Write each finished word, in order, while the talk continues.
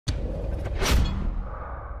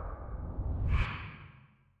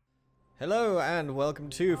Hello and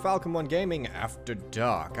welcome to Falcon 1 Gaming After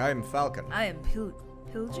Dark. I'm Falcon. I am Pigeon?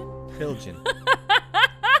 Pigeon.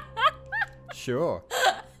 Sure.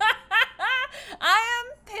 I am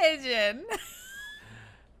Pigeon.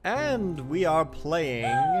 And we are playing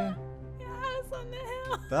House on the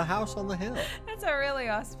Hill. The House on the Hill. That's a really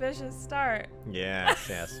auspicious start. Yes,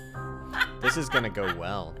 yes. This is gonna go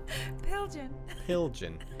well. Pigeon.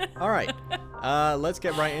 Pigeon. Alright, let's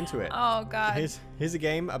get right into it. Oh god. Here's a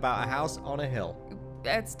game about a house on a hill.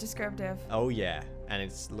 It's descriptive. Oh yeah, and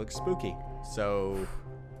it looks spooky. So,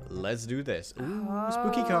 let's do this. Ooh,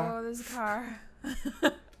 spooky car. Oh, there's a car.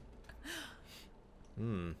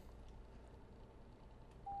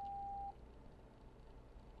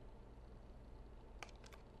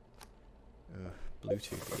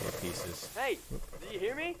 Bluetooth earpieces. Hey, do you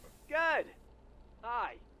hear me? Good.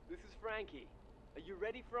 Hi, this is Frankie. Are you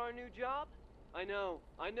ready for our new job? I know.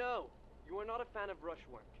 You are not a fan of rush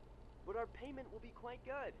work, but our payment will be quite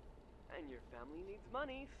good. And your family needs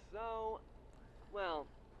money, so, well,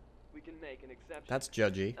 we can make an exception. That's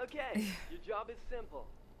judgy. Okay, your job is simple.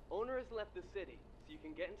 Owner has left the city, so you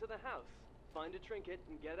can get into the house, find a trinket,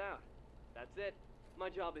 and get out. That's it. My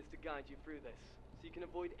job is to guide you through this, so you can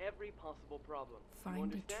avoid every possible problem. You Find a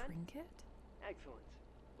understand? trinket? Excellent.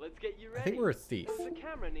 Let's get you ready. I think we're a thief. There's a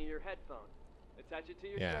camera near your headphone. Attach it to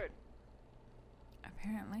your Yeah. shirt.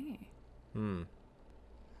 Apparently.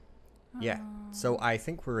 Yeah, so I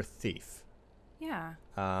think we're a thief. Yeah.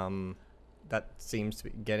 That seems to be,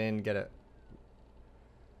 get in, get it.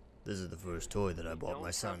 This is the first toy that I bought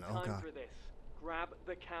my son. Don't Oh have time god. for this. Grab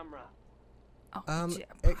the camera. Oh,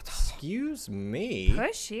 Excuse me.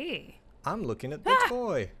 pushy. I'm looking at the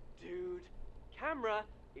toy. Dude, camera.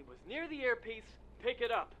 It was near the earpiece. Pick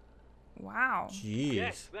it up. Wow. Jeez.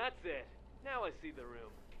 Yes, that's it. Now I see the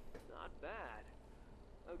room. Not bad.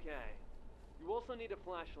 Okay. You also need a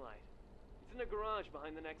flashlight. It's in the garage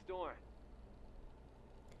behind the next door.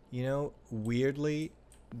 You know, weirdly,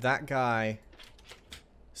 that guy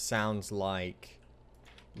sounds like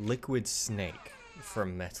Liquid Snake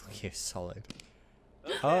from Metal Gear Solid.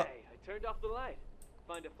 Okay, I turned off the light.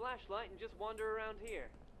 Find a flashlight and just wander around here.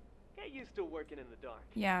 Get used to working in the dark.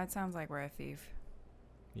 Yeah, it sounds like we're a thief.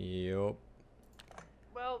 Yup.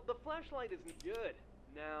 Well, the flashlight isn't good.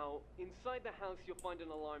 Now, inside the house you'll find an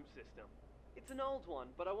alarm system. It's an old one,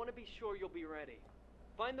 but I want to be sure you'll be ready.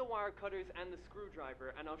 Find the wire cutters and the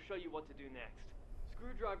screwdriver, and I'll show you what to do next.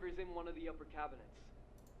 Screwdriver's in one of the upper cabinets.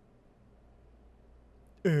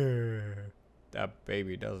 That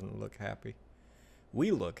baby doesn't look happy.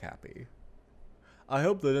 We look happy. I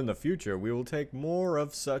hope that in the future we will take more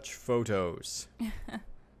of such photos.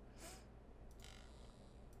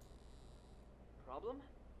 Problem?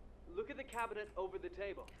 Look at the cabinet over the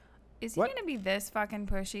table. Is he What? gonna be this fucking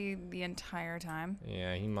pushy the entire time?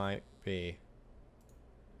 Yeah, he might be.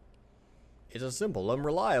 It's a simple and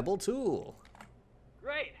reliable tool.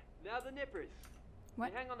 Great! Now the nippers.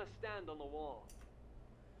 What? They hang on a stand on the wall.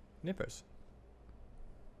 Nippers.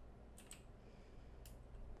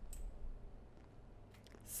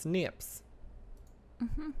 Snips.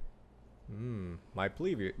 My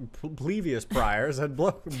previous priors had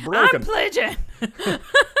broken. I'm Pigeon!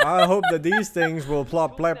 I hope that these things will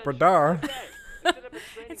plop leopardar.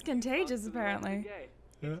 It's contagious, apparently.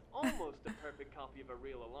 It's almost a perfect copy of a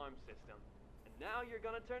real alarm system. And now you're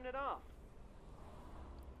gonna turn it off.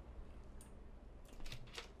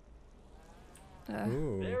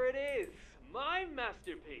 Ooh. There it is! My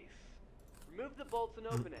masterpiece! Remove the bolts and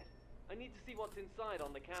open it. I need to see what's inside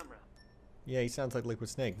on the camera. Yeah, he sounds like Liquid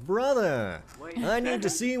Snake. Brother, Wait. I need to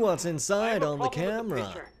see what's I inside have a on the problem with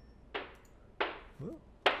camera.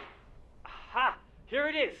 picture. Aha! Here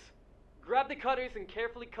it is! Grab the cutters and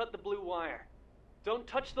carefully cut the blue wire. Don't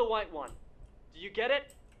touch the white one. Do you get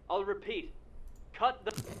it? I'll repeat. Cut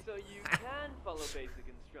the... So you can follow basic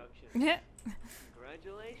instructions. Yeah.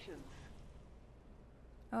 Congratulations.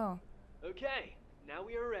 Oh. Okay, now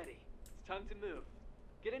we are ready. It's time to move.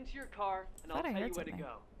 Get into your car and I'll Thought I tell you heard where to something.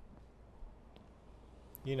 go.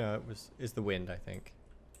 You know, it's the wind, I think.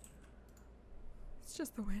 It's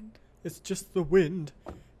just the wind. It's just the wind.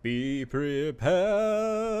 Be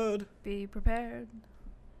prepared. Be prepared.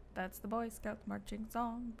 That's the Boy Scout marching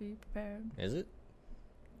song. Be prepared. Is it?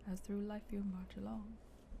 As through life you march along.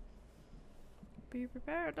 Be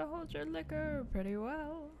prepared to hold your liquor pretty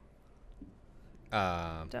well.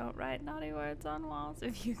 Don't write naughty words on walls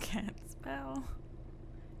if you can't spell.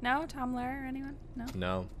 No? Tom Lehrer? Anyone? No?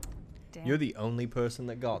 No. Damn. You're the only person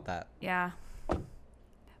that got that. Yeah.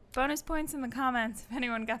 Bonus points in the comments if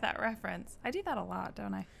anyone got that reference. I do that a lot,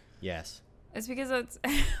 don't I? Yes. It's because it's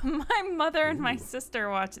my mother and my sister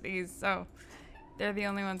watch these, so They're the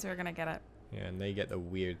only ones who are gonna get it. Yeah, and they get the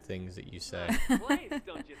weird things that you say. Nice place,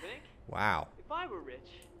 don't you think? Wow. If I were rich,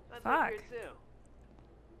 I'd Fuck. live here too.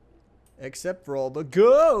 Except for all the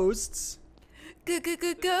ghosts. There's lots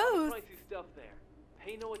of Ghost. pricey stuff there.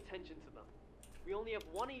 Pay no attention to them. We only have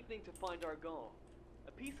one evening to find our goal.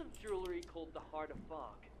 A piece of jewelry called the Heart of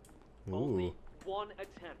Falcon. Only Ooh. one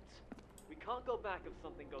attempt. We can't go back if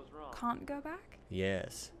something goes wrong. Can't go back?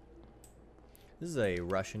 Yes. This is a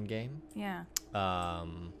Russian game. Yeah.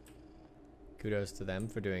 Kudos to them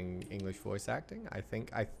for doing English voice acting. I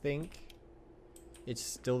think it's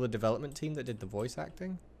still the development team that did the voice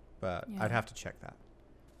acting, but Yeah. I'd have to check that.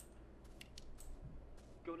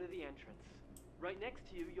 Go to the entrance. Right next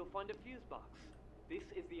to you, you'll find a fuse box. This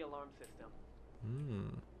is the alarm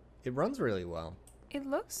system. It runs really well. It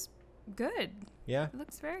looks good. Yeah, It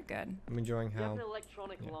looks very good. I'm enjoying You have how. an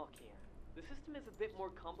electronic yeah. lock here. The system is a bit more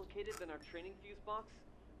complicated than our training fuse box,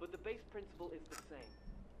 but the base principle is the same.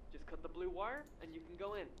 Just cut the blue wire and you can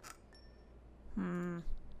go in.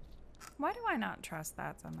 Why do I not trust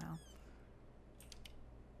that somehow?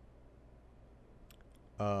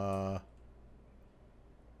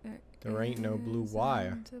 There ain't no blue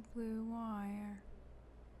wire. Isn't a blue wire.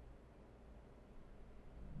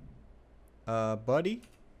 Buddy?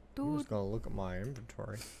 I'm Dude, just gonna look at my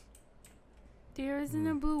inventory. there isn't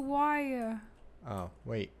a blue wire. Oh,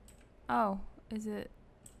 wait. Oh, is it?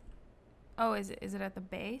 Oh, is it at the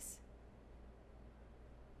base?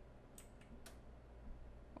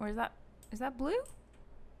 Or is that blue?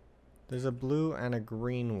 There's a blue and a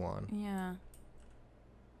green one. Yeah.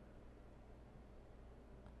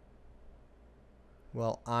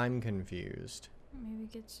 Well, I'm confused. Maybe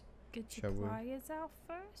get Shall your we- pliers out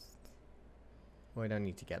first. Well, I don't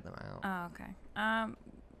need to get them out. Oh, okay.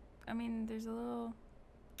 I mean, there's a little.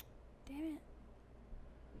 Damn it.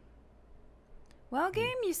 Well,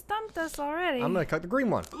 game, you stumped us already. I'm gonna cut the green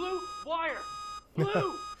one. Blue wire!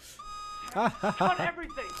 Blue! Cut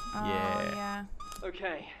everything! Oh, Yeah. yeah.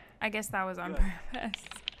 Okay. I guess that was on Good.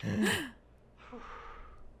 purpose.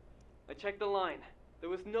 I checked the line. There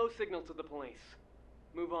was no signal to the police.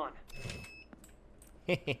 Move on.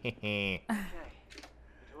 Okay. The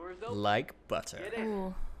door is open. Like butter. Get in.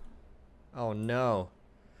 Ooh. Oh no.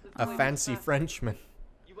 This A place is fancy fast. Frenchman.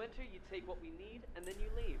 You enter, you take what we need, and then you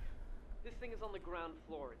leave. This thing is on the ground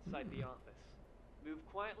floor inside the office. Move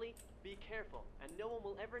quietly, be careful, and no one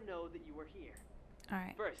will ever know that you were here.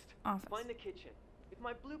 Alright. First, Office. find the kitchen. If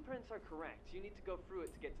my blueprints are correct, you need to go through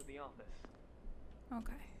it to get to the office.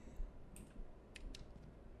 Okay.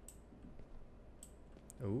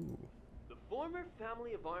 Ooh. The former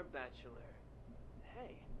family of our bachelor.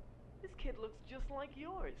 Hey, this kid looks just like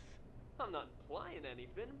yours. I'm not implying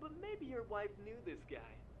anything, but maybe your wife knew this guy.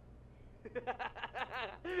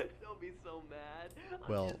 Don't be so mad. I'm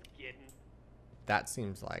Well, just kidding. That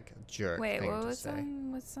seems like a jerk Wait, thing to what's say.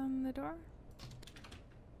 what's on the door?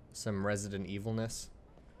 Some Resident Evilness.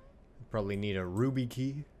 Probably need a ruby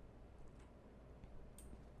key.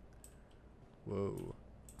 Whoa.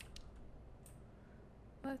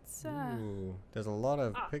 Let's Ooh, there's a lot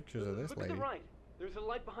of Ah, pictures of this look lady. at the right. There's a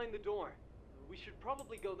light behind the door. We should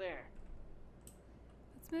probably go there.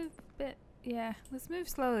 let's move a bit. Yeah, let's move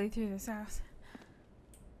slowly through this house.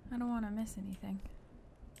 I don't want to miss anything.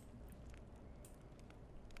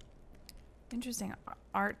 Interesting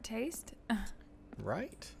art taste.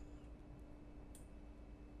 Right?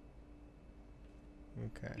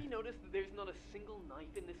 Okay. Have you noticed that there's not a single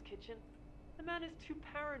knife in this kitchen? The man is too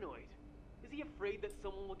paranoid. Is he afraid that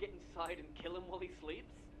someone will get inside and kill him while he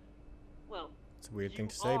sleeps? Well, It's a weird you thing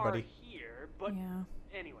to say, are buddy. here, but Yeah.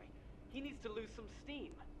 anyway, he needs to lose some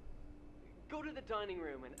steam. Go to the dining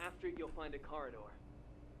room, and after it, you'll find a corridor.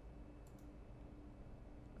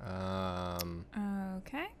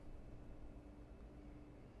 Okay.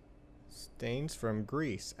 Stains from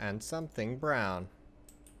grease and something brown.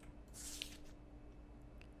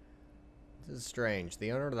 This is strange.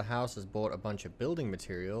 The owner of the house has bought a bunch of building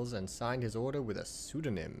materials and signed his order with a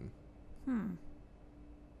pseudonym.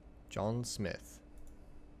 John Smith.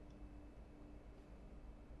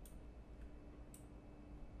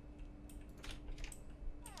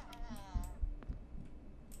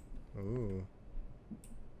 Ooh.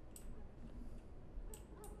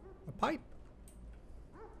 A pipe.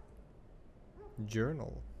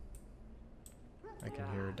 Journal. I can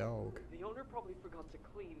hear a dog. The owner probably forgot to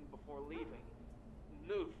clean before leaving.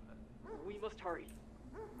 Move. We must hurry.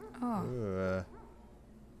 Oh. Ooh.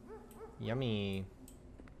 Yummy.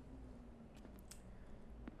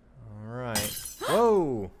 Alright.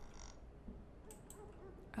 Whoa!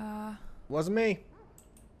 Wasn't me.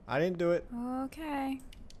 I didn't do it. Okay.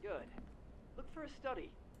 Good. Look for a study.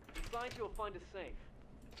 Inside you'll find a safe.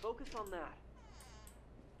 Focus on that.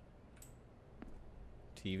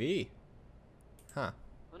 TV. Huh.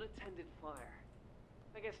 Unattended fire.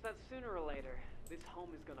 I guess that sooner or later, this home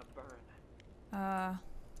is gonna burn.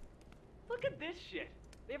 Look at this shit.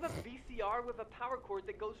 They have a VCR with a power cord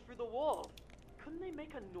that goes through the wall. Couldn't they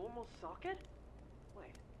make a normal socket?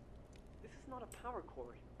 Wait, this is not a power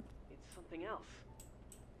cord. It's something else.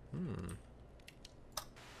 Hmm.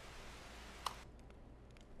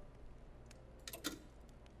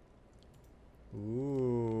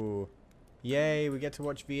 Ooh. Yay, we get to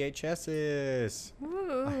watch VHSs.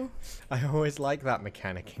 Ooh. I always like that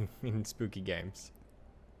mechanic in spooky games.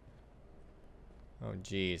 Oh,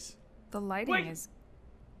 jeez. The lighting Wait. is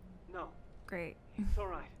No, great. it's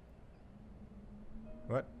alright.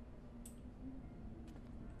 What?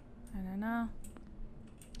 I don't know.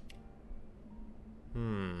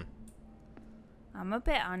 Hmm. I'm a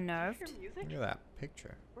bit unnerved. Hear music? Look at that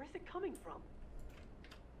picture. Where's it coming from?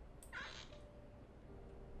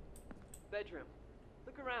 Bedroom.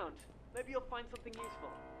 Look around. Maybe you'll find something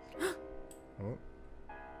useful. Oh.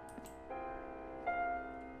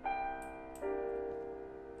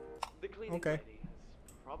 The cleaning Okay. lady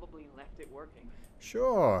has probably left it working.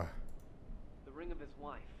 Sure. The ring of his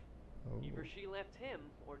wife. Oh. Either she left him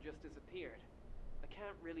or just disappeared. I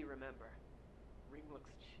can't really remember. Ring looks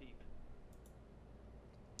cheap.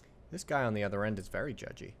 This guy on the other end is very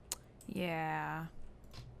judgy. Yeah.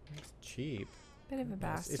 It's cheap. Bit of a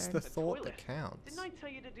bastard. It's the The thought toilet. that counts. Didn't I tell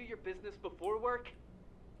you to do your business before work?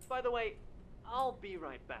 By the way, I'll be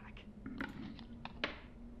right back.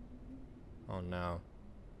 Oh no.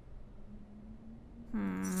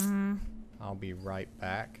 Hmm. I'll be right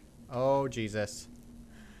back. Oh, Jesus.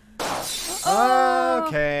 Oh!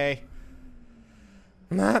 Okay.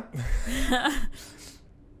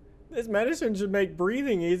 This medicine should make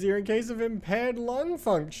breathing easier in case of impaired lung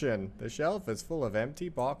function. The shelf is full of empty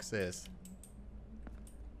boxes.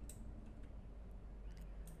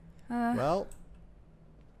 Well,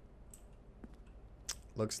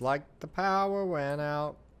 looks like the power went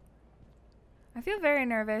out. I feel very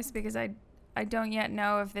nervous because I don't yet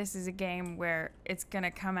know if this is a game where it's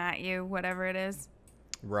gonna come at you, whatever it is.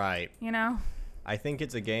 Right. You know? I think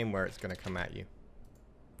it's a game where it's going to come at you.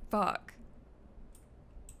 Fuck.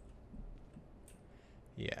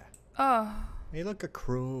 Yeah. Oh, Hey, look, a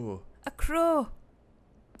crow. a crow.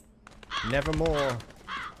 Nevermore.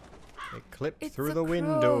 It clipped It's through a the crow.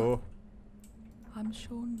 window. I'm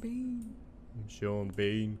Sean Bean. I'm Sean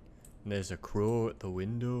Bean. And there's a crow at the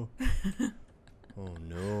window. Oh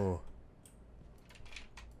no.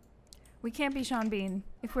 We can't be Sean Bean.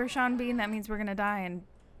 If we're Sean Bean, that means we're gonna die in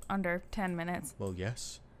under 10 minutes. Well,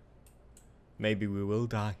 yes. Maybe we will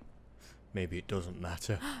die. Maybe it doesn't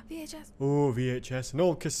matter. VHS. Oh, VHS. An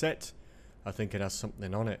old cassette. I think it has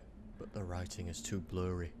something on it, but the writing is too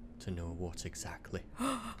blurry to know what exactly.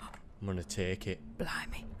 I'm gonna take it.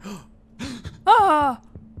 Blimey. Oh!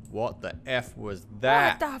 What the F was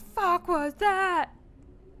that? What the fuck was that?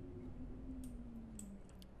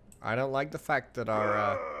 I don't like the fact that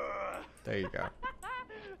our, there you go.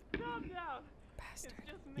 Calm down. Bastard.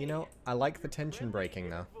 It's just me. You know, I like the tension breaking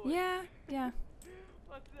though. Yeah, yeah.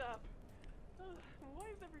 What's up? Why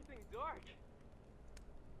is everything dark?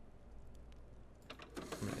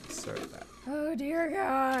 I'm gonna insert that. Oh dear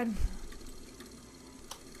God.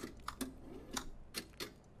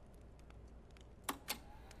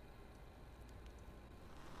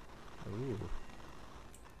 Ooh.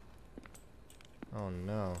 Oh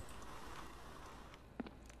no.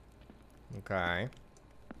 Okay.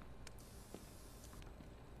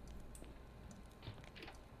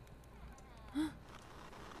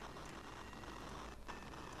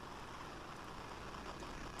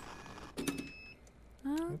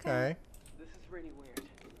 Okay. This is really weird.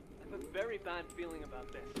 I have a very bad feeling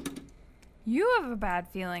about this. You have a bad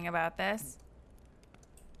feeling about this.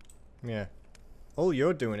 Yeah. All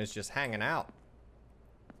you're doing is just hanging out.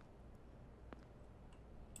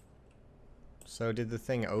 So did the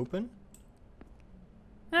thing open?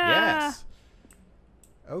 Ah, Yes.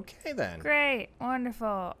 Okay then. Great.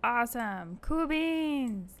 Wonderful. Awesome. Cool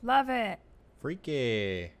beans. Love it.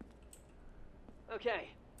 Freaky. Okay.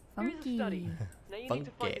 Here's a Funky. study. Now you need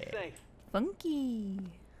to find Funky. a safe. Funky.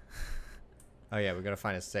 Oh yeah, we gotta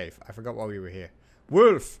find a safe. I forgot why we were here.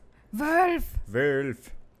 Wolf! Wolf. Wolf!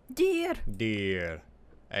 Deer. Deer.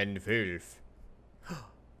 And wolf. A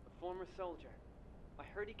former soldier. I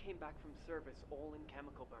heard he came back from service all in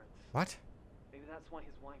chemical burns. What? Maybe that's why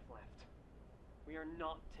his wife left. We are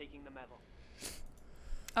not taking the medal.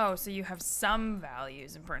 Oh, so you have some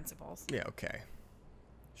values and principles. Yeah, okay.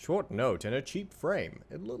 Short note in a cheap frame.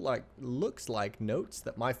 It looks like notes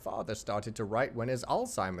that my father started to write when his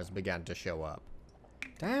Alzheimer's began to show up.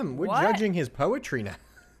 Damn, we're What? judging his poetry now.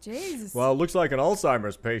 Jesus. Well, it looks like an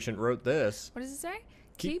Alzheimer's patient wrote this. What does it say?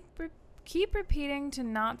 Keep repeating to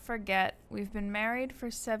not forget. We've been married for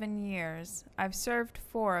 7 years. I've served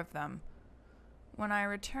 4 of them. When I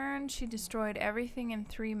returned, she destroyed everything in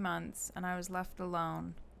 3 months, and I was left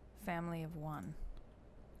alone. Family of 1.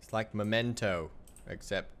 It's like Memento,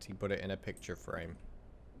 except he put it in a picture frame.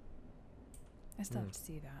 I still have to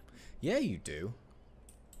see that. Yeah, you do.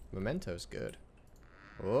 Memento's good.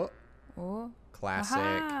 Oh, Oh. classic.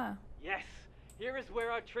 Aha. Yes, here is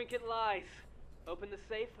where our trinket lies. Open the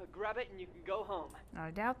safe, grab it, and you can go home.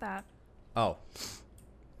 I doubt that. Oh.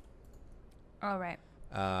 All right.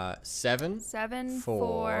 7. 7, 4,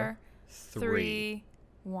 4, 3. 3,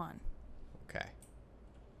 1. Okay.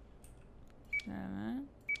 7,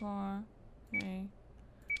 4, 3.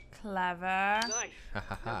 Clever. Nice. Ha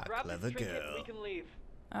ha Now ha, grab clever this trinket, girl. we can leave.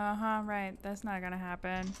 Uh-huh, right. That's not gonna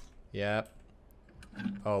happen. Yep.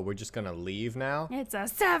 Oh, we're just gonna leave now? It's a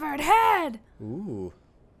severed head! Ooh.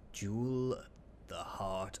 Jewel, the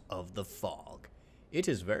heart of the fog. It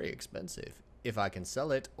is very expensive. If I can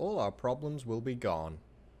sell it, all our problems will be gone.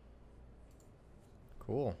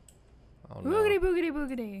 Cool. Oh no. Boogity, boogity,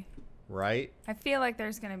 boogity. Right? I feel like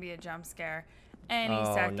there's gonna be a jump scare any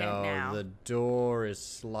Oh second no, now. the door is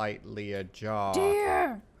slightly ajar.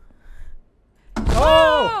 Dear!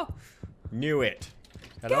 Oh! Knew it.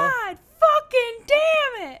 Hello? God fucking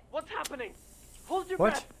damn it! What's happening? Hold your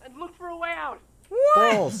What? breath and look for a way out. What?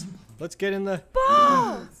 Balls. Let's get in the...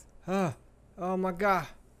 Balls! Oh my god.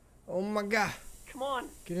 Oh my god. Come on,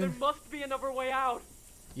 Get there in. must be another way out.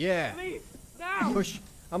 Yeah. Leave, now. Push.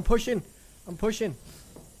 I'm pushing. I'm pushing.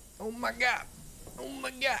 Oh my god. Oh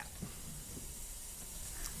my god.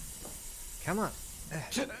 Come on.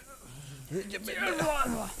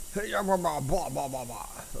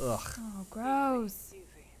 Ugh. Oh, gross. Easy.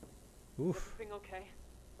 Oof. Everything okay?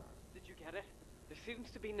 Did you get it? There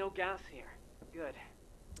seems to be no gas here. Good.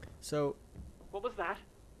 So, What was that?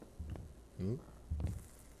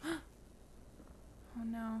 Oh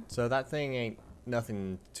no. so that thing ain't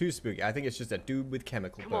nothing too spooky. I think it's just a dude with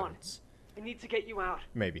chemical Come on. burns. I need to get you out.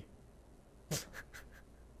 Maybe.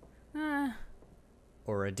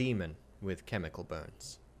 Or a demon with chemical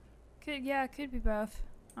burns. Could be both,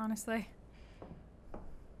 honestly.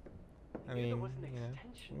 I knew there mean, was an you know.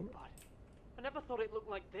 extension, but I never thought it looked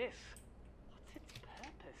like this. What's its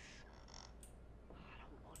purpose? I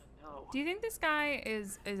don't want to know. Do you think this guy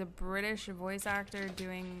is a British voice actor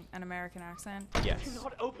doing an American accent? Yes. Do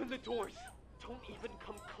not open the doors. Don't even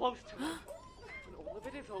come close to it. When all of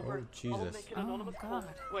it is over, Oh, Jesus. I'll make an anonymous call. God.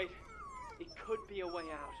 Wait, it could be a way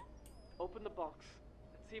out. Open the box.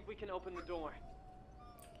 Let's see if we can open the door.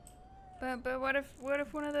 But what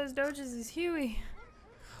if one of those doges is Huey?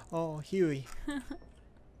 Oh, Huey.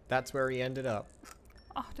 That's where he ended up.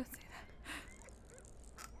 Oh, don't say that.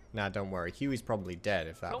 Nah, don't worry. Huey's probably dead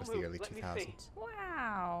if that Don't was the move, early let me 2000s. see.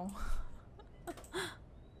 Wow. The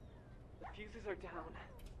fuses are down.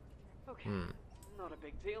 Okay, not a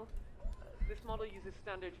big deal. This model uses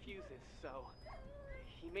standard fuses, so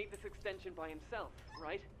he made this extension by himself,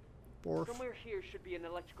 right? Borf. Somewhere here should be an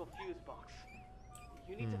electrical fuse box.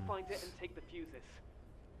 You need to find it and take the fuses.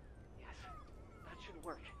 Yes, that should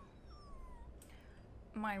work.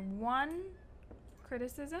 My one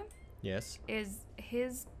criticism Yes. is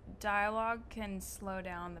his dialogue can slow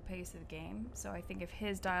down the pace of the game. So I think if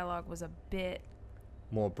his dialogue was a bit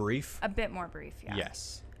More brief? more brief, yeah.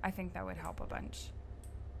 Yes. I think that would help a bunch.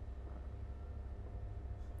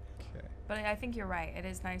 Okay. But I think you're right. It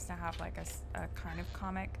is nice to have like a kind of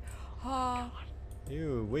comic. Oh,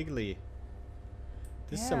 Ew, wiggly.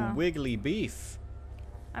 This is Yeah. some wiggly beef.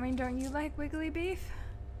 I mean, don't you like wiggly beef?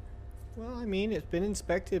 Well, I mean, it's been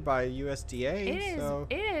inspected by USDA, It is. so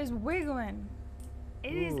It is wiggling.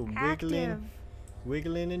 It is Ooh, active. wiggling.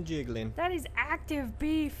 Wiggling and jiggling. That is active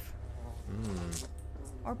beef.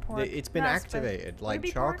 Or pork. It's been No, it's supposed- activated would it like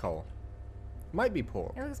be pork? charcoal. Might be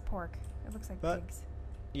pork. It looks pork. It looks like But- pigs.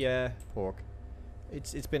 Yeah, pork.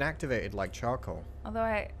 It's been activated like charcoal. Although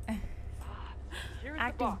Here's the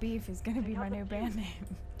active box. beef is gonna be Take my out the new band fuse.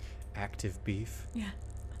 name. Active beef. Yeah.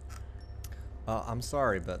 I'm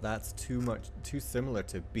sorry, but that's too similar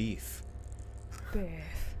to beef.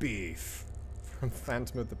 Beef. Beef. From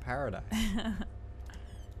Phantom of the Paradise.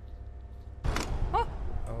 Oh,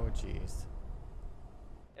 Oh, jeez.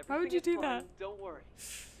 Why would Everything you is do fine, that? Don't worry.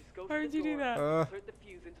 Just go Why to would the you do door, that? insert the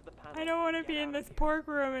fuse into the panel, I don't want to and be get in out of this here. pork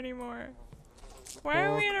room anymore. Why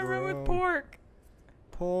are we in a Pork room room. with pork?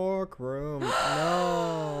 Pork room.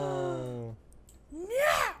 No.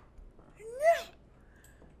 No!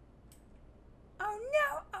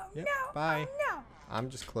 Yep, no. bye. Oh, no. I'm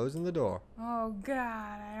just closing the door. Oh, God.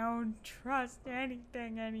 I don't trust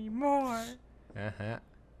anything anymore. Uh-huh.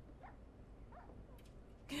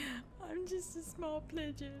 I'm just a small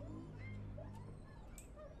pigeon.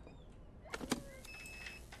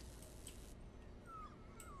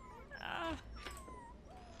 Ah.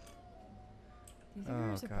 Do you think we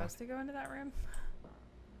were supposed to go into that room?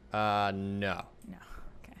 No. No.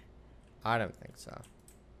 Okay. I don't think so.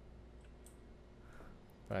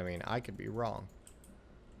 But I mean, I could be wrong.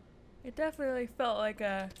 It definitely felt like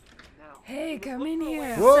a, Now, hey, let's come look in for a way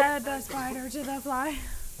here, out. Whoop. said the spider to the fly.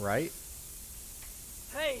 Right?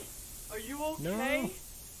 Hey, are you okay? No.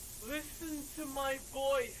 Listen to my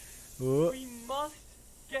voice. Whoop. We must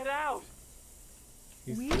get out.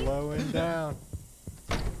 He's We? slowing down.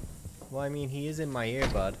 Well, I mean, he is in my ear,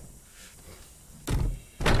 bud.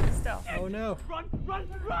 Still. Oh, no. Run, run,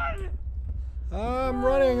 run! I'm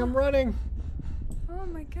running. I'm running. Oh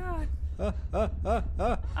my god.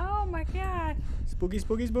 Ah. Oh my god. Spooky,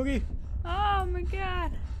 spooky, spooky. Oh my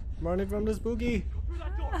god. I'm running from the spooky. Go through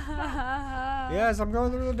that door. Now. Yes, I'm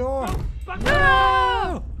going through the door. Back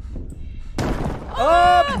No! Oh!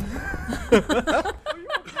 Up! Are you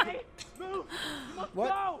okay? Move! You must What?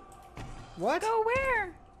 go! What? Go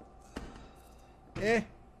where? Eh, Be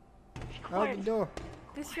out quiet. the door.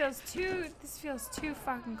 This feels too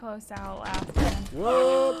fucking close to Outlast, man.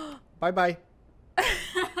 Whoop. Bye-bye.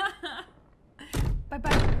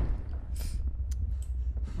 Bye-bye.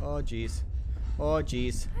 Oh, jeez. Oh,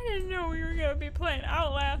 jeez. I didn't know we were gonna be playing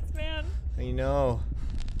Outlast, man. I know.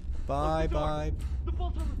 Close the door. Bye-bye, The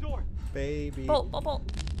bolt's on the door. baby. Bolt, bolt, bolt.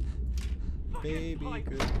 Baby, Fine.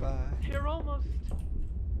 goodbye. You're almost.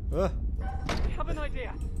 Ugh. I have an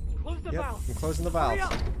idea. Close the Yep, valve. I'm closing the Hurry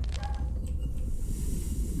valves. up.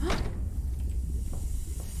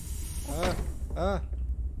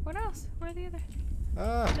 What else? Where are the other?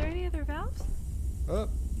 Ah. Are there any other valves? Oh.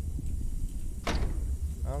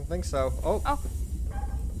 I don't think so. Oh. Oh.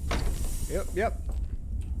 Yep.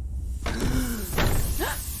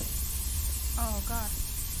 Oh god.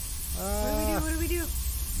 Ah. What do we do?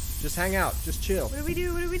 Just hang out. Just chill. What do we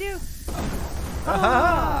do? What do we do?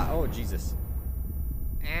 Ah. Oh, Jesus.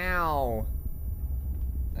 Ow.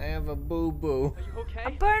 I have a boo-boo. Are you okay?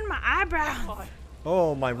 I burned my eyebrow. God.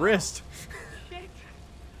 Oh, my wrist. Shit.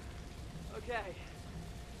 Okay.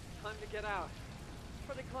 Time to get out.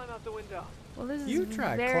 Try to climb out the window. Well, this You is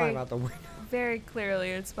try to very, climb out the window. very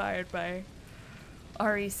clearly inspired by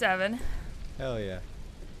RE7. Hell yeah.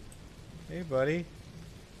 Hey, buddy.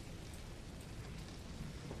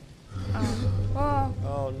 Oh,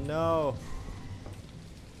 Oh, no.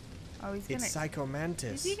 oh, he's gonna. It's Psycho Is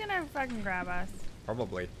Mantis. he gonna fucking grab us?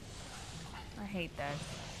 Probably. I hate that.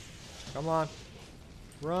 Come on.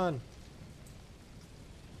 Run.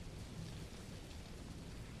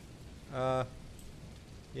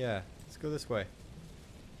 Yeah. Let's go this way.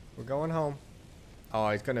 We're going home. Oh,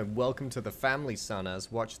 he's gonna welcome to the family, son,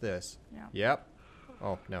 us. Watch this. Yeah. Yep.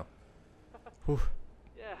 Oh, no. Whew.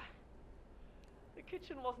 Yeah. The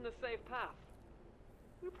kitchen wasn't a safe path.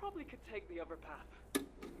 We probably could take the other path.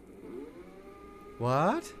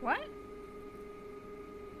 What? What?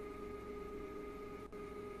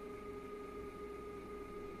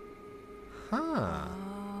 Huh.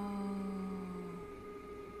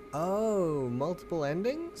 Oh, multiple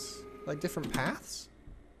endings? Like different paths?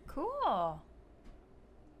 Cool.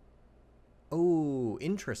 Oh,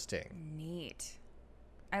 interesting. Neat.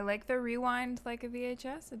 I like the rewind like a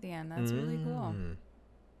VHS at the end. That's really cool. Mm.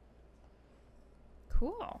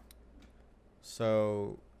 Cool.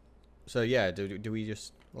 So yeah, do we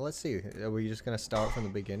just, well, let's see. Are we just gonna start from the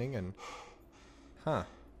beginning and, huh?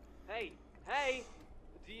 Hey, hey!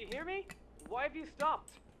 Do you hear me? Why have you stopped?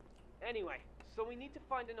 Anyway, so we need to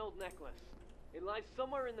find an old necklace. It lies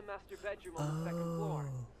somewhere in the master bedroom on the second floor.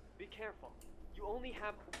 Be careful. You only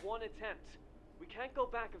have one attempt. We can't go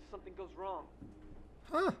back if something goes wrong.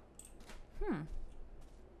 Huh.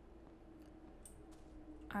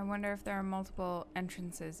 I wonder if there are multiple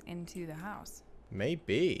entrances into the house.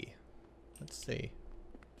 Maybe. Let's see.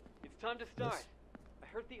 It's time to start. Yes. I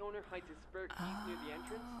heard the owner hides his spare keys near the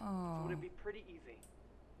entrance, so it'd be pretty easy.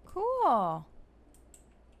 Cool.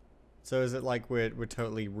 So is it like we're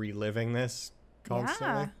totally reliving this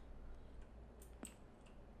constantly? Yeah.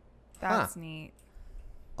 That's neat.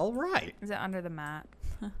 All right. Is it under the mat?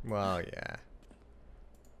 Well, yeah. Have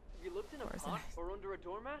you looked in a course it pot is. or under a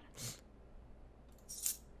doormat?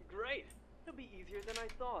 Great. It'll be easier than I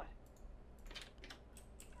thought.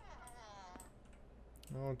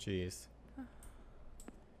 Oh, jeez.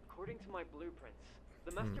 According to my blueprints,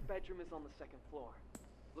 the master bedroom is on the second floor.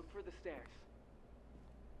 Look for the stairs.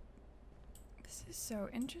 The This is so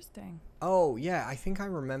interesting. Oh, yeah, I think I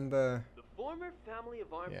remember... The former family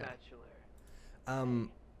of our Yeah. bachelor.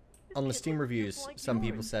 On the Steam reviews, some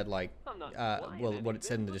people said, like, I'm not well, what it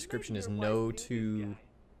said in the description is no two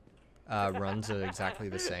runs are exactly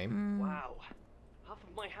the same. Wow. Half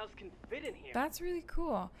of my house can fit in here. That's really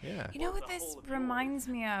cool. Yeah. You know Well, what the this whole of reminds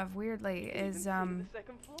me of, weirdly, You can even is see the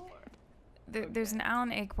second floor. there's an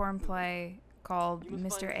Alan Ayckbourn play called You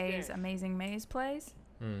must Mr. find the A's stairs. Amazing Maze Plays.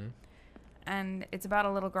 Mm. And it's about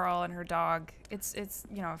a little girl and her dog. It's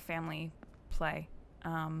you know, a family play.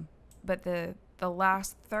 But the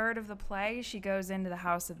last third of the play, she goes into the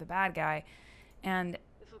house of the bad guy, and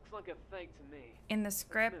This looks like a fake to me. in the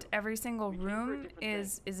script, every single We came for a room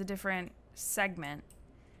different is a different segment,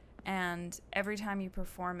 and every time you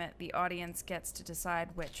perform it, the audience gets to decide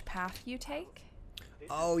which path you take.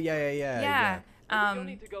 Oh, yeah. Yeah. But we don't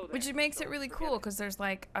need to go there, Which makes so it really forget cool it. because there's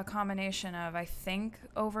like a combination of, I think,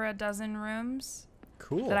 over a dozen rooms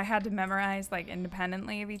Cool. that I had to memorize like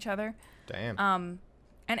independently of each other. Damn.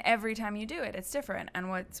 And every time you do it, it's different. And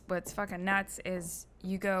what's fucking nuts is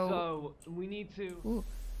you go So we need to Ooh.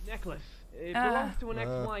 necklace. It Ah. belongs to an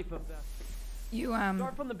ex-wife of the. you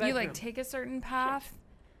Start from the you like bedroom. take a certain path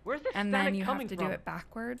Where's this and static then you have coming to from? do it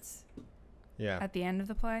backwards Yeah. at the end of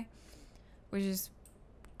the play, which is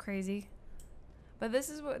crazy. But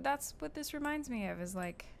that's what this reminds me of, is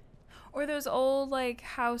like, or those old like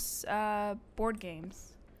house board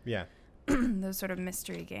games. Yeah. Those sort of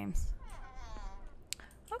mystery games.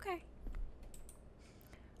 Okay.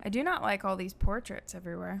 I do not like all these portraits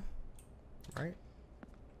everywhere. Right.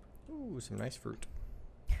 Ooh, some nice fruit.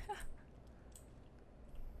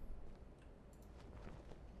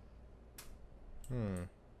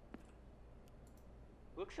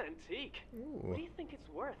 Looks antique. What Ooh. do you think it's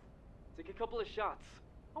worth? Take a couple of shots.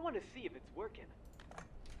 I want to see if it's working.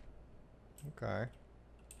 Okay.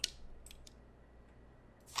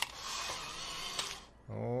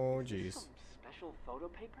 Oh, jeez. Some special photo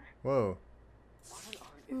paper? Whoa. Modern art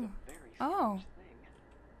is Ooh. a very Oh. strange thing.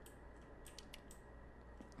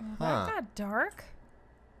 Well, Huh. that got dark.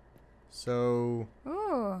 So,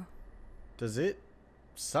 Ooh. does it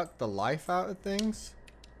suck the life out of things?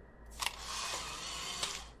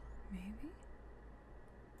 Maybe.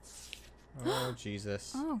 Oh,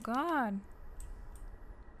 Jesus. Oh God.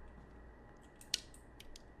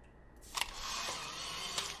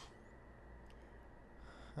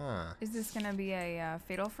 Huh. Is this gonna be a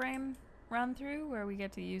Fatal Frame run through where we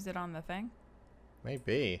get to use it on the thing,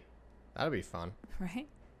 Maybe. That'd be fun. right?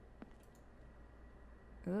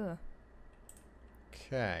 Ugh.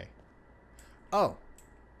 Okay. Oh.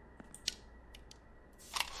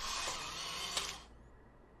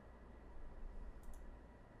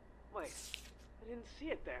 Wait, I didn't see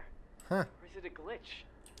it there. Huh. Or is it a glitch?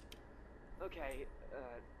 Okay,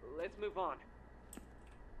 let's move on.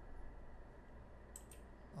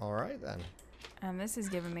 Alright then. And this is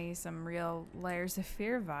giving me some real Layers of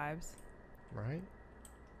Fear vibes. Right?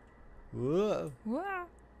 Whoa. Wow.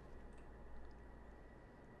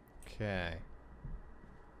 Okay.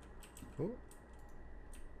 Ooh.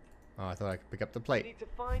 Oh, I thought I could pick up the We plate. need to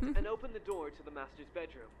find and open the door to the master's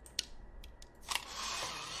bedroom.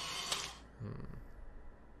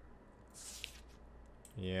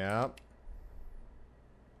 Yep.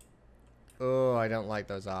 Oh, I don't like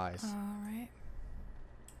those eyes. All right.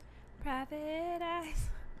 Private eyes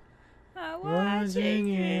are watching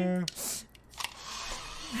you.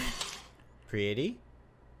 Pretty?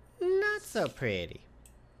 Not so pretty.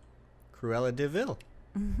 Cruella de Vil.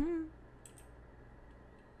 Mm-hmm.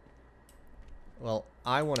 Well,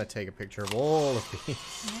 I want to take a picture of all of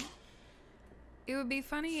these. Right. It would be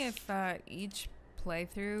funny if each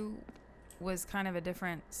playthrough was kind of a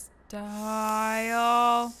different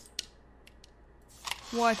style.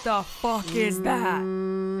 What the fuck is that?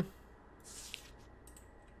 Mm.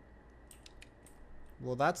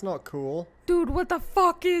 Well, that's not cool. Dude, what the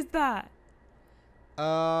fuck is that?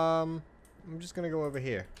 I'm just gonna go over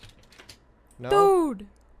here. No. Dude!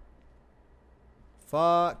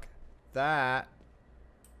 Fuck that.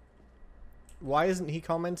 Why isn't he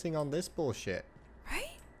commenting on this bullshit? Right?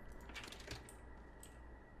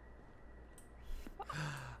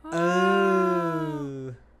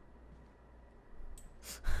 Oh.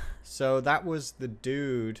 So that was the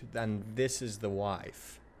dude, and this is the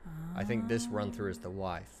wife. I think this run through is the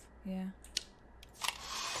wife. Yeah.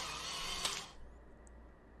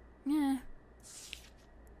 Yeah.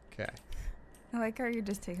 Okay. I like how you're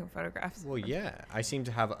just taking photographs. Well, yeah. I seem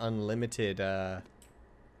to have unlimited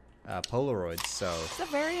Polaroids, so. It's a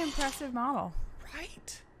very impressive model.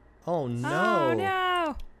 Right. Oh no. Oh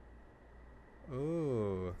no!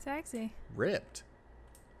 Ooh. Sexy. Ripped.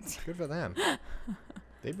 Good for them.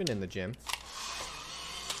 They've been in the gym.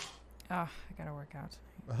 Oh, I gotta work out.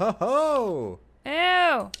 Ho ho!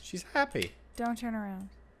 Ew! She's happy. Don't turn around.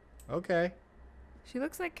 Okay. She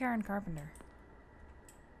looks like Karen Carpenter.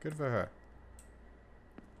 Good for her.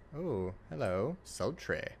 Oh, hello.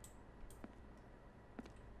 Sultry.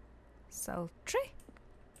 Sultry?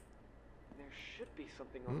 There should be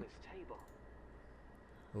something on this table.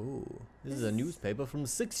 Ooh, this is a newspaper from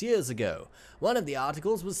 6 years ago. One of the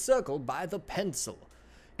articles was circled by the pencil.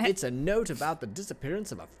 It's a note about the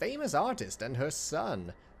disappearance of a famous artist and her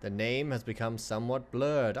son. The name has become somewhat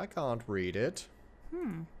blurred. I can't read it.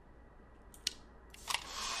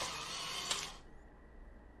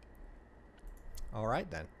 All right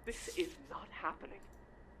then. This is not happening.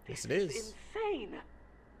 Yes, This it is. insane.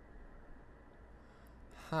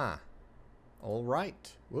 Huh. All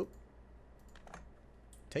right. Whoop.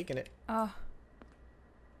 Taking it. Oh.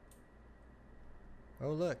 Oh,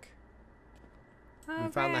 look. Okay.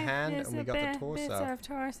 We found the hand and we got the Bits torso. of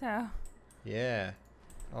torso. Yeah.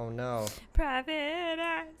 Oh, no. Private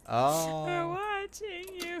eyes are Oh. watching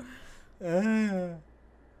you.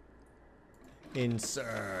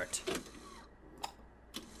 Insert.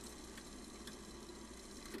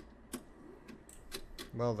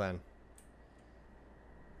 Well then.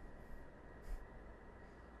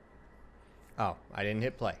 Oh, I didn't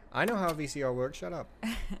hit play. I know how a VCR works. Shut up. A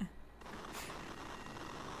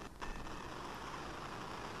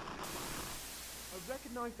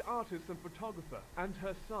recognized artist and photographer and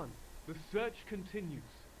her son. The search continues.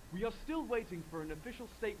 We are still waiting for an official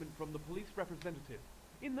statement from the police representative.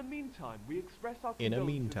 In the meantime, we express our In a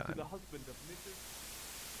condolences meantime. to the husband of Mrs.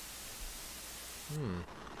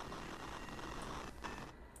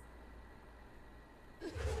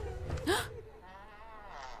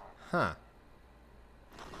 Huh.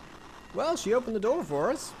 Well, she opened the door for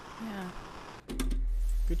us. Yeah.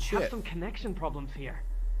 Good Have shit. some connection problems here.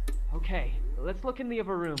 Okay, let's look in the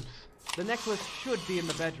other rooms. The necklace should be in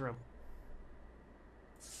the bedroom.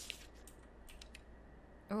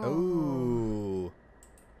 Oh.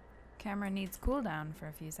 Camera needs cooldown for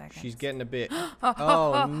a few seconds. She's getting a bit.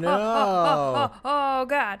 oh no. Oh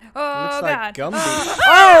God! Oh Looks like God! Gumby.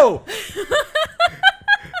 Oh!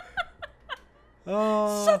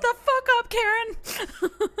 Oh. Shut the fuck up, Karen!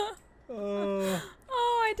 Oh.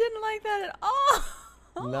 Oh, I didn't like that at all.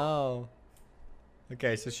 No.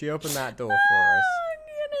 Okay, so she opened that door for us. I'm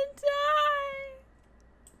gonna die.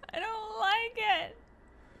 I don't like it.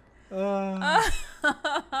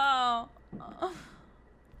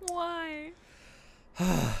 Why?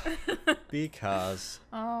 Because.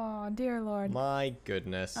 Oh, dear Lord. My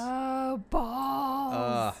goodness. Oh,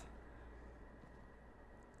 balls.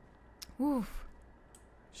 Oof.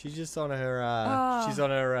 She's just on her. She's on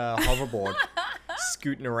her hoverboard,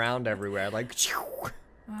 scooting around everywhere, like.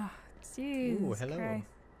 Oh, Jesus Ooh, hello. Christ.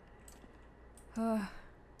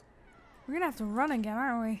 We're gonna have to run again,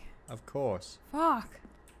 aren't we? Of course. Fuck.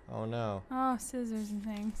 Oh no. Oh, scissors and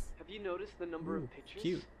things. Have you noticed the number Ooh, of pictures?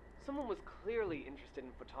 cute. Someone was clearly interested in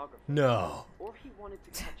photography. No. Or he wanted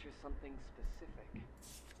to capture something specific.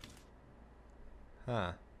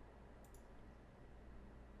 Huh.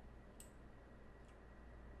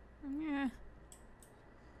 Yeah.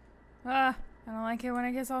 I don't like it when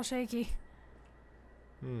it gets all shaky.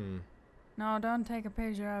 No, don't take a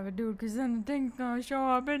picture of it, dude, because then the thing's gonna show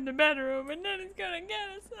up in the bedroom and then it's gonna get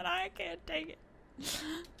us and I can't take it.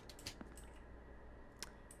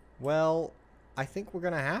 Well, I think we're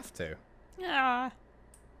gonna have to. Yeah.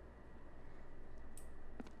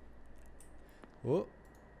 Whoop.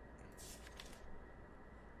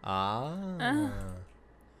 Ah.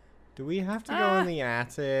 Do we have to go in the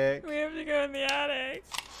attic? We have to go in the attic.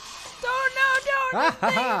 Don't, no, Ha don't.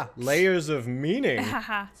 ha ha! Layers of meaning.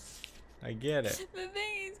 Haha. I get it. The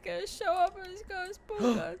thing is gonna show up and it's gonna spook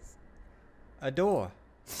us. A door.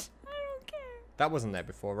 I don't care. That wasn't there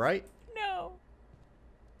before, right? No.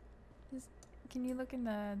 Can you look in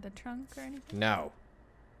the trunk or anything? No.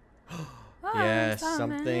 Oh, Yes, there's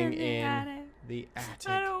something the in attic. the I attic.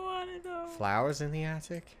 don't want it though. Flowers in the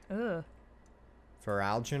attic? Ugh. For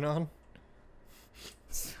Algernon?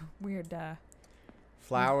 Weird,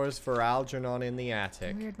 Flowers for Algernon in the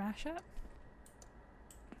attic. weird mashup.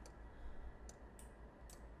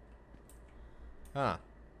 Huh.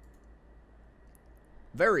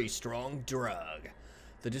 Very strong drug.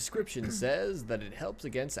 The description says that it helps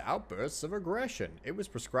against outbursts of aggression. It was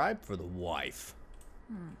prescribed for the wife.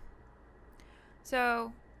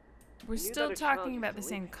 So, we're I knew still that a child talking used about to the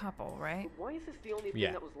same live here. couple, right? But why is this the only thing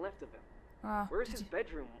Yeah. that was left of him? Did Where's his you-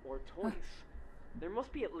 bedroom or toys? There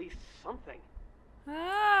must be at least something.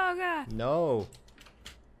 Oh, God. No.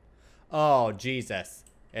 Oh, Jesus.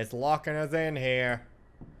 It's locking us in here.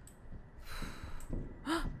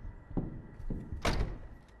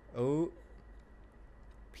 Oh.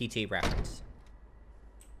 PT reference.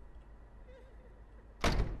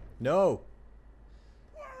 No.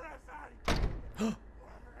 Where is he? Where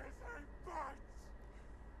is he, Bart?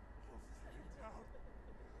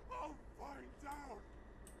 I'll find out.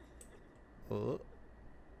 Oh.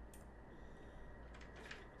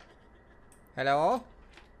 Hello?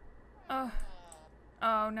 Oh.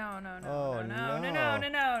 Oh no no no Oh, no no no no. no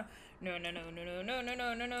no no no no no no no no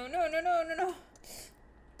no no no no no no no.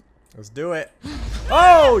 Let's do it.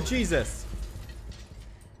 Oh, Jesus.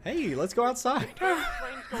 Hey, let's go outside. Flames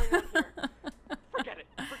going on here. Forget it.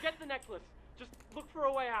 Forget the necklace. Just look for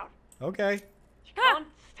a way out. Okay. You can't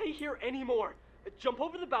stay here anymore. Jump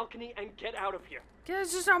over the balcony and get out of here.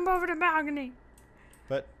 Just jump over the balcony.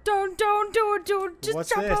 But Don't do it, dude. Just What's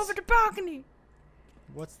jump this? over the balcony.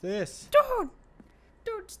 what's this?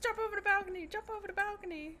 Dude, just jump over the balcony. Jump over the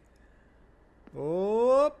balcony.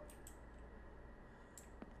 Oh.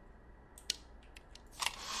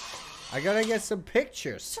 I gotta get some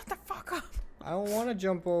pictures. Shut the fuck up. I don't want to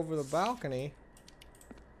jump over the balcony.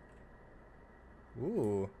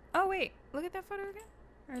 Ooh. Oh wait, look at that photo again,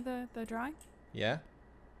 or the drawing. Yeah.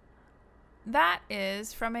 That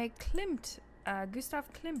is from a Klimt,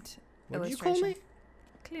 Gustav Klimt What did you illustration. call me?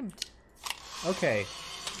 Klimt. Okay.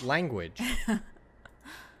 Language.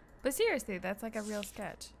 But seriously, that's like a real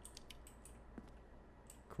sketch.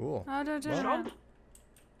 Cool. Oh, don't Well- Jump!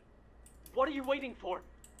 What are you waiting for?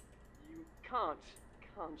 You can't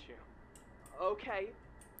you? Okay,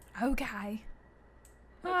 Okay.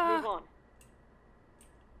 let's move on.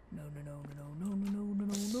 No.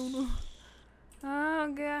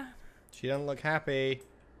 Oh god. She doesn't look happy.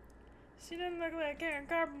 She doesn't look like Karen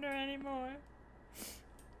Carpenter anymore.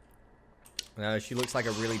 No, she looks like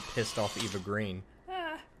a really pissed off Eva Green.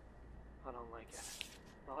 Ah. I don't like it.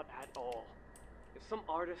 Not at all. If some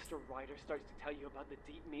artist or writer starts to tell you about the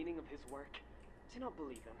deep meaning of his work, do not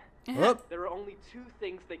believe him. Whoop. There are only two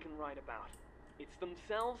things they can write about. It's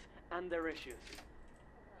themselves and their issues.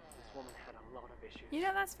 This woman had a lot of issues. You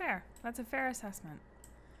know, that's fair. That's a fair assessment.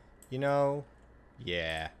 You know,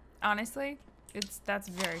 yeah, Honestly, that's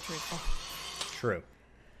very truthful. true.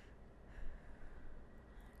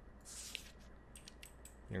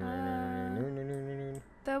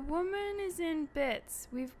 The woman is in bits.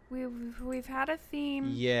 We've had a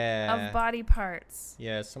theme Yeah. of body parts.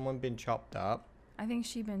 Yeah, someone been chopped up. I think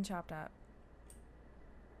she been chopped up.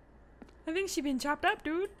 I think she been chopped up,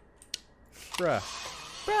 dude. Bruh.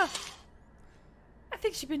 Bruh. I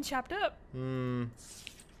think she been chopped up. Hmm.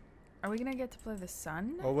 Are we gonna get to play the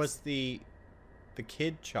son? Or was the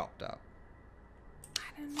kid chopped up?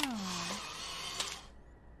 I don't know.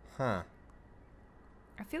 Huh.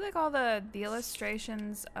 I feel like all the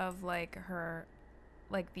illustrations of like her,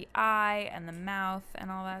 like the eye and the mouth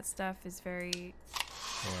and all that stuff is very,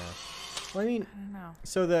 Yeah. Well, I mean, I don't know.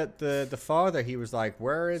 so the father, he was like,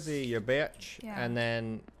 "Where is he, you bitch?" Yeah. And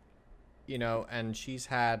then, you know, and she's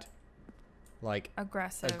had like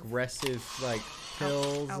Aggressive. like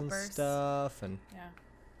pills and outbursts. stuff, and Yeah.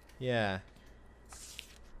 yeah.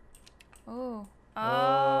 Oh.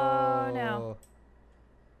 Oh no.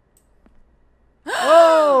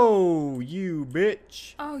 Oh, you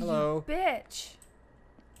bitch. Oh, Hello. you bitch.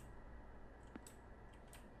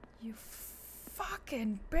 You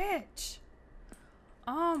fucking bitch.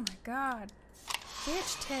 Oh my god.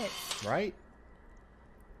 Bitch tits. Right?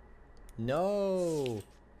 No.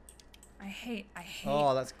 I hate.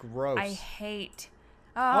 Oh, that's gross. I hate.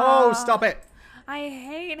 Oh, stop it. I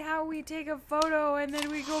hate how we take a photo and then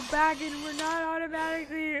we go back and we're not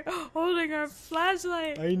automatically holding our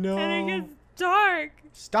flashlight. I know. And it gets dark.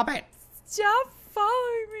 Stop it. Stop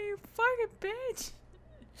following me, you fucking bitch.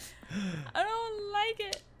 I don't like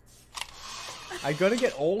it. I gotta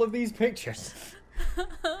get all of these pictures.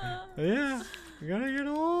 Yeah. I gotta get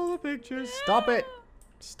all the pictures. Stop it.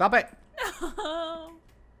 Stop it. No.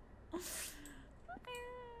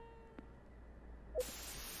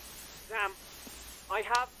 Sam, I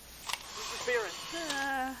have interference.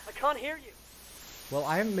 I can't hear you. Well,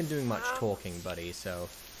 I haven't been doing much talking, buddy, so.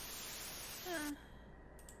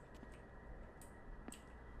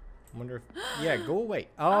 I wonder if. Yeah, go away.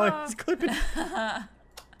 Oh, it's clipping. That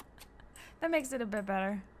makes it a bit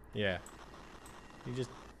better. Yeah. You just.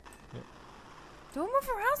 Don't move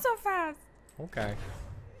around so fast. Okay.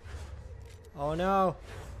 Oh no.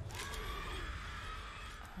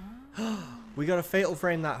 We gotta fatal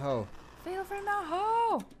frame that hoe. Fatal frame that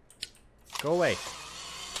hoe. Go away.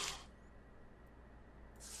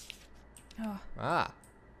 Oh. Ah.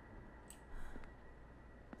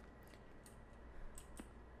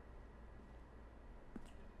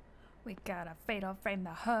 We gotta fatal frame the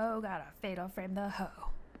hoe, gotta fatal frame the hoe.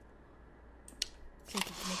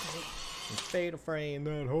 Clickety, clickety. Fatal frame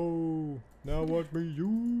that hoe. Now watch me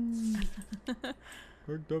use.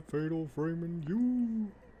 Take that fatal frame and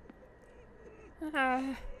you.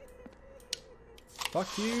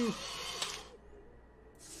 Fuck you.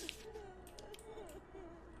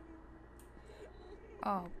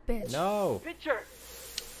 Oh, bitch. No. Pitcher!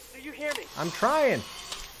 Do you hear me? I'm trying.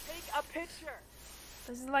 Take a picture!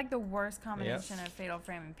 This is like the worst combination of fatal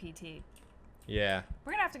frame and PT. Yeah.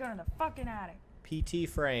 We're gonna have to go to the fucking attic. PT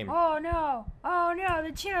frame. Oh no! Oh no!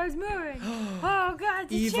 The chair's moving! Oh god!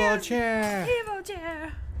 The Evil chair's chair. Evil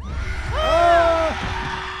chair! Oh!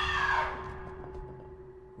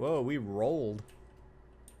 Whoa, we rolled.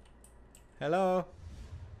 Hello.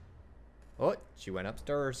 Oh, she went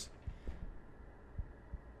upstairs.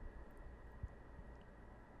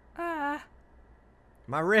 Ah.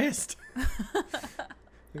 My wrist.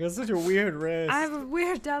 I got such a weird wrist. I have a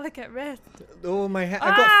weird, delicate wrist. Oh, my hand.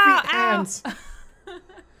 I got feet hands.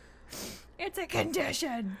 It's a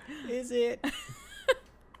condition. Is it?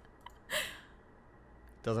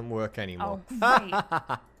 Doesn't work anymore. Oh, great.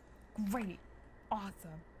 Great.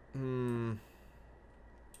 Awesome.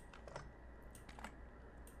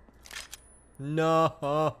 No.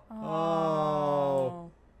 Oh.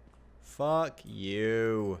 Fuck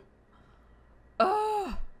you.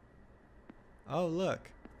 Oh. Oh, look.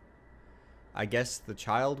 I guess the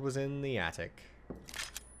child was in the attic.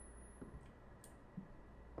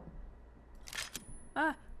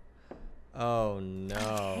 Ah. Oh, no.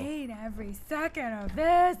 I hate every second of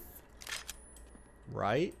this.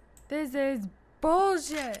 Right? This is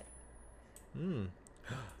bullshit. Hmm.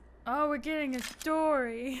 Oh, we're getting a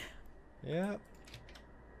story. Yep.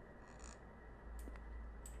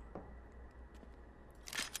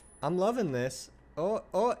 I'm loving this. Oh,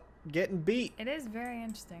 oh, getting beat. It is very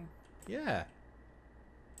interesting. Yeah.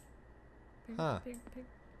 Pig, Huh. pig, pig.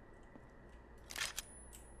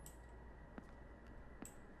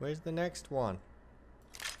 Where's the next one?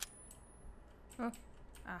 Oh.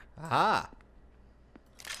 Ah. Aha!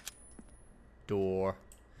 Door.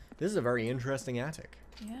 This is a very interesting attic.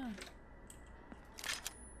 Yeah.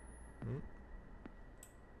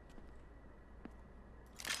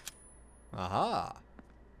 Aha!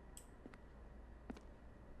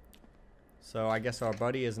 So I guess our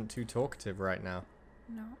buddy isn't too talkative right now.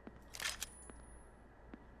 No.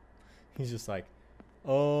 He's just like,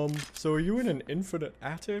 so are you in an infinite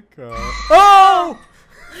attic? Oh!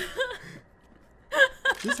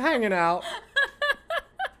 Just hanging out.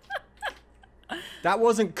 That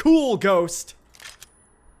wasn't cool, ghost.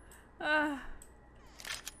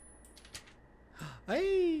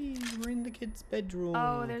 Hey, we're in the kid's bedroom.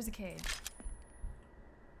 Oh, there's a cage.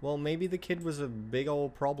 Well, maybe the kid was a big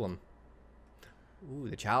old problem. Ooh,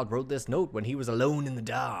 the child wrote this note when he was alone in the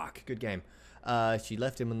dark. Good game. She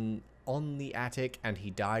left him on the attic and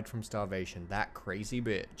he died from starvation. That crazy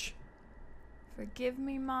bitch. Forgive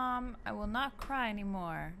me, Mom. I will not cry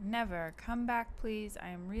anymore. Never. Come back, please. I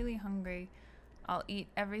am really hungry. I'll eat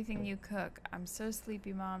everything you cook. I'm so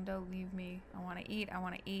sleepy, Mom. Don't leave me. I want to eat. I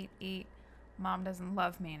want to eat. Eat. Mom doesn't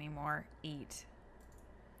love me anymore. Eat.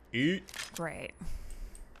 Eat. Great.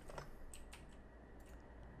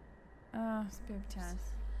 Oh, spoob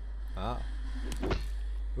test. Ah.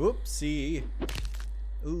 Oopsie.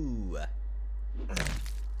 Ooh. That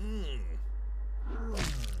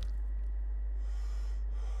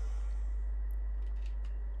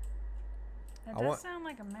I does want- sound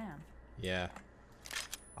like a man. Yeah.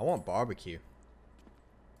 I want barbecue.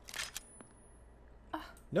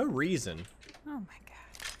 No reason. Oh my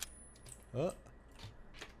god.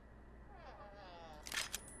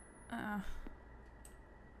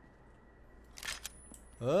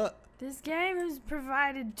 This game has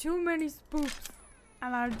provided too many spoops,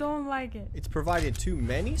 and I don't like it. It's provided too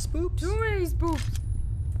many spoops? Too many spoops.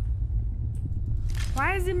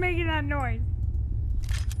 Why is it making that noise?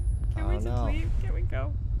 Can we just leave? Can we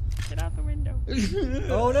go? Get out the window.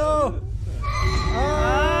 Oh no!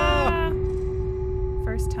 Ah!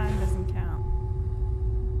 First time doesn't count.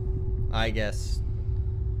 I guess.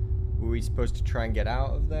 Were we supposed to try and get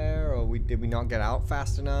out of there, or did we not get out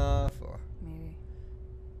fast enough, or Maybe.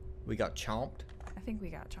 we got chomped? I think we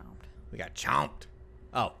got chomped. We got chomped.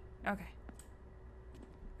 Oh. Okay.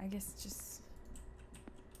 I guess just.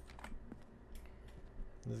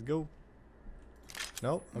 Let's go.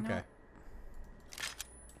 Nope. Okay.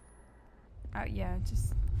 Yeah,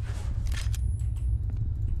 just.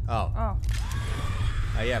 Oh. Oh.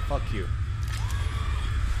 Oh yeah. Fuck you.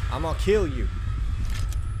 I'm gonna kill you.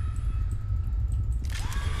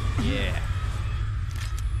 Yeah.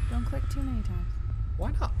 Don't click too many times.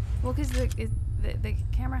 Why not? Well, because the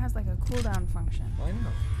camera has like a cooldown function. Why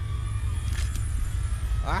not?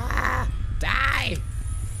 Ah! Die!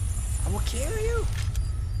 I will kill you!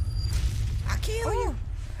 I'll kill you!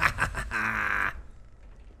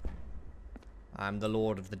 I'm the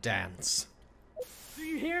lord of the dance. Do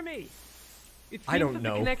you hear me? It I seems don't that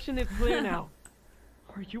know. The connection is clear now.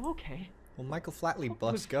 Are you okay? Well, Michael Flatley What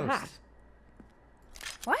busts was that? ghosts.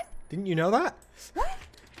 What? Didn't you know that? What?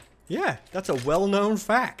 Yeah, that's a well-known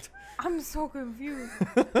fact. I'm so confused.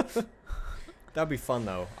 That'd be fun,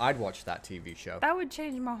 though. I'd watch that TV show. That would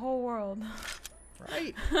change my whole world.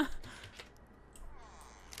 Right?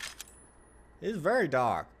 It's very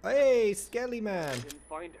dark. Hey, Skelly Man. Didn't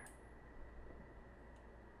find her.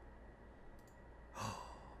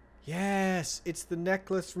 Yes, it's the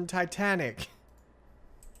necklace from Titanic.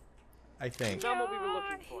 I think. Found what we were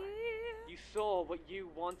looking for. You saw what you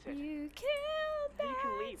wanted. You killed Now you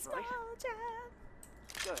can that leave, right? small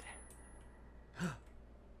child. Good.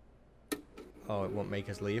 Oh, it won't make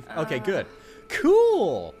us leave? Okay, good.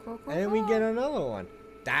 Cool! Cool, cool, And we cool. get another one.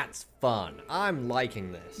 That's fun. I'm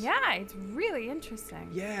liking this. Yeah, it's really interesting.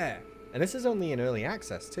 Yeah. And this is only in early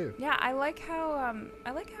access, too. Yeah, I like how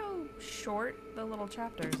short the little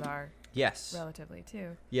chapters are Yes. relatively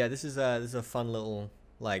too. Yeah, this is a fun little,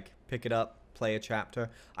 like, pick it up, play a chapter.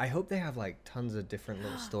 I hope they have, like, tons of different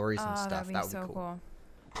little stories and stuff. That'd be That would so be cool.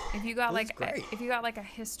 If you got This is like great. if you got like a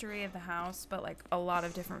history of the house, but like a lot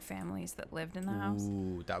of different families that lived in the house.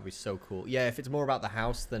 Ooh, that would be so cool. Yeah, if it's more about the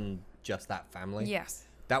house than just that family. Yes,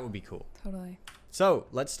 That would be cool. totally. So,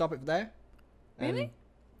 let's stop it there. Really?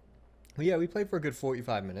 Well, yeah, we played for a good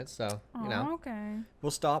 45 minutes, so, you know. Okay.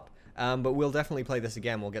 We'll stop. But we'll definitely play this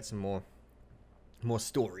again. We'll get some more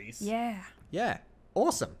stories. Yeah. Yeah.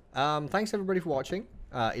 Awesome. Thanks, everybody, for watching.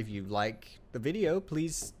 If you like the video,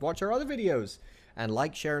 please watch our other videos. And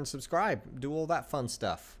like, share, and subscribe. Do all that fun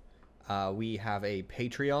stuff. We have a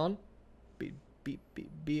Patreon.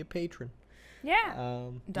 Be a patron. Yeah.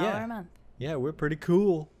 $1 yeah. a month. Yeah, we're pretty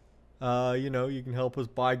cool. You know, you can help us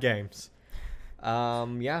buy games.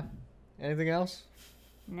 Yeah. Anything else?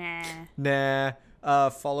 Nah. Nah.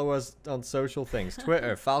 Follow us on social things.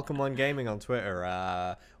 Twitter, Falcon1 Gaming on Twitter.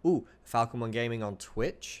 Falcon1 Gaming on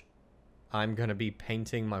Twitch. I'm gonna be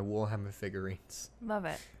painting my Warhammer figurines. Love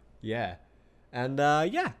it. Yeah. And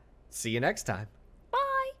yeah. See you next time.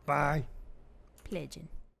 Bye. Bye. Pigeon.